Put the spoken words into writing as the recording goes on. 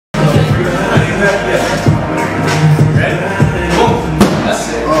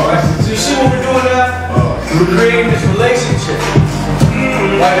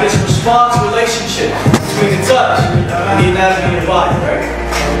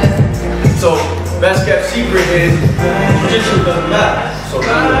secret is jiu-jitsu doesn't matter. So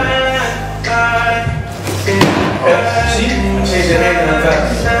see? Change your hand and I'm back.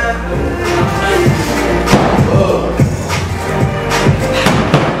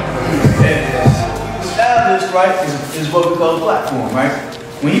 Established, right, is what we call a platform, right?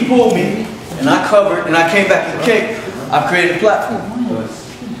 When he pulled me and I covered and I came back to kick, I've created a platform.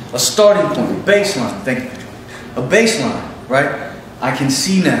 A starting point, a baseline, thank you. A baseline, right? I can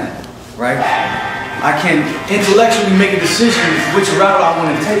see now, right? I can intellectually make a decision which route I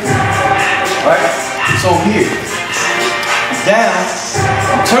want to take, right? So here, I'm down,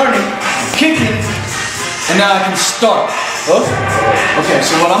 I'm turning, I'm kicking, and now I can start. Okay,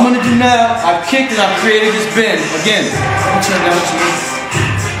 so what I'm going to do now, I've kicked and I've created this bend. Again, let me turn down to me.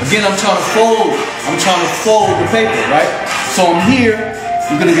 Again, I'm trying to fold. I'm trying to fold the paper, right? So I'm here,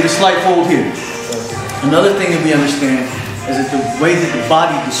 I'm going to get a slight fold here. Another thing that we understand is that the way that the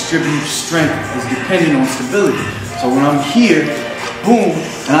body distributes strength is dependent on stability. So when I'm here, boom,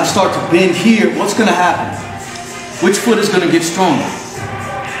 and I start to bend here, what's going to happen? Which foot is going to get stronger?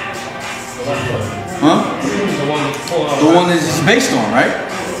 Huh? The one that it's based on, right?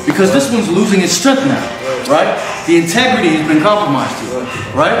 Because this one's losing its strength now, right? The integrity has been compromised here,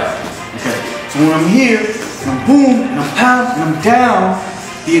 right? Okay, so when I'm here, and I'm boom, and I'm pound, and I'm down,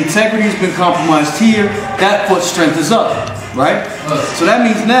 the integrity has been compromised here, that foot strength is up, right? So that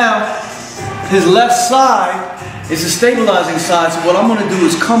means now, his left side is the stabilizing side, so what I'm going to do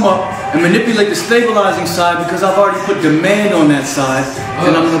is come up and manipulate the stabilizing side because I've already put demand on that side,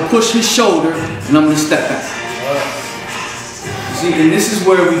 and I'm going to push his shoulder, and I'm going to step back. See, and this is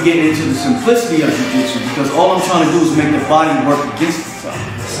where we get into the simplicity of jiu-jitsu because all I'm trying to do is make the body work against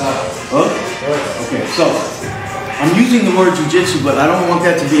itself. Okay, so I'm using the word jiu-jitsu, but I don't want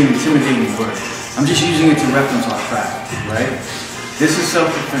that to be an intimidating word. I'm just using it to reference our craft, right? This is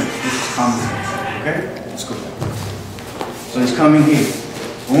self-defense. This is common sense. Okay? Let's go. So he's coming here.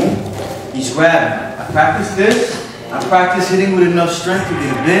 Boom. He's grabbing. I practice this. I practice hitting with enough strength to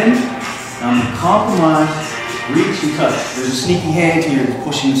get a bend. I'm going to compromise, reach and touch. There's a sneaky hand here that's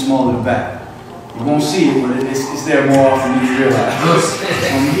pushing the small to the back. You won't see it, but it's there more often than you realize.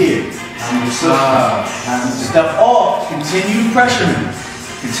 I'm here. I'm going to step off. Continue to pressure him.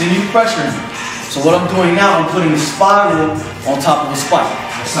 Continue to pressure him. So what I'm doing now, I'm putting a spiral on top of a spike.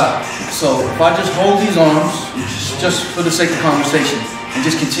 So if I just hold these arms, just for the sake of conversation, and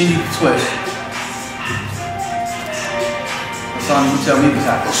just continue to twist. Son, you tell me what's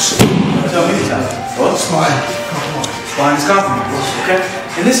happening. Tell me what's happening. Well, spine. Spine is compromised. Okay?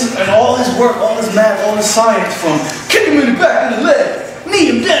 And this is, and all this work, all this math, all this science from kick him in the back of the leg, knee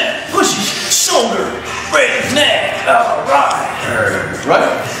him down, push his shoulder, break his neck. All right. Right?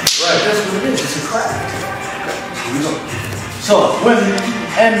 Right. That's what it is. It's a craft. Okay. Here we go. So, women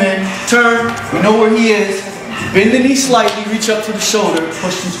and men, turn. We know where he is. Bend the knee slightly, reach up to the shoulder,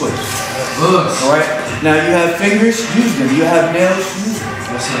 push and twist. Alright? Now you have fingers, use them. You have nails, use them.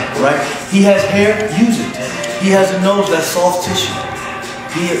 Right? He has hair, use it. He has a nose, that's soft tissue.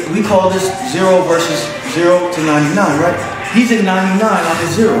 We call this 0 versus 0 to 99, right? He's at 99, I'm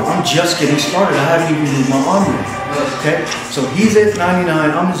at 0. I'm just getting started. I haven't even moved my arm yet. Okay? So he's at 99,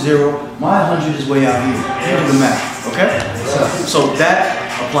 I'm at 0. My 100 is way out here. Into the math. Okay? So that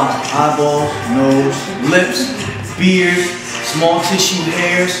applies to eyeballs, nose, lips, beard, small tissue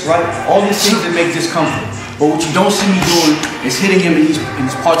hairs, right? All these things that make discomfort. But what you don't see me doing is hitting him in these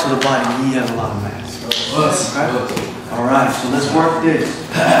parts of the body when he has a lot of mass. Okay? Alright, so let's work this.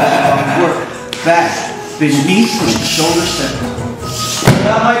 Work back, beneath, push the shoulder, step.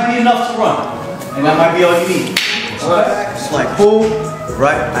 That might be enough to run. And that might be all you need. Alright, just like boom,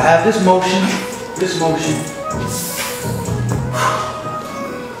 right? I have this motion,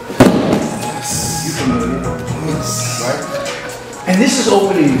 You familiar, right? And this is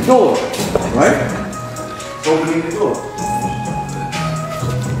opening the door, right? Opening the door.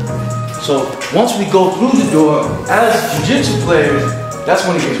 So once we go through the door, as jiu-jitsu players, that's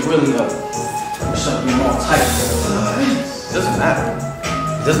when it gets really ugly. Something more tight. It doesn't matter.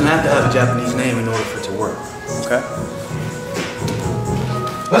 It doesn't have to have a Japanese name in order for it to work. Okay?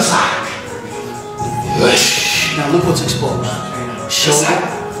 Now look what's exposed. Shoulder,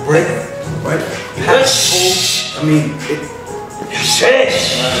 break, right? Pass, I mean, it's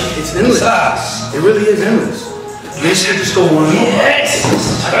endless. It really is endless. This could just go on and on.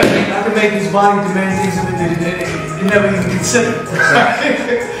 I can make these body demand things that you never even consider.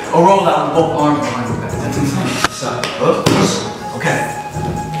 Or roll out both arms behind your back. That's insane. Okay.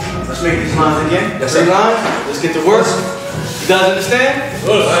 Let's make these lines again. Three lines. Let's get to work. You guys understand?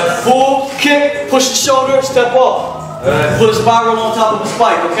 Pull, kick, push the shoulder, step off. Put a spiral on top of the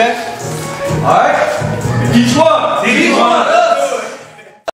spike, okay? Alright? Dis-toi.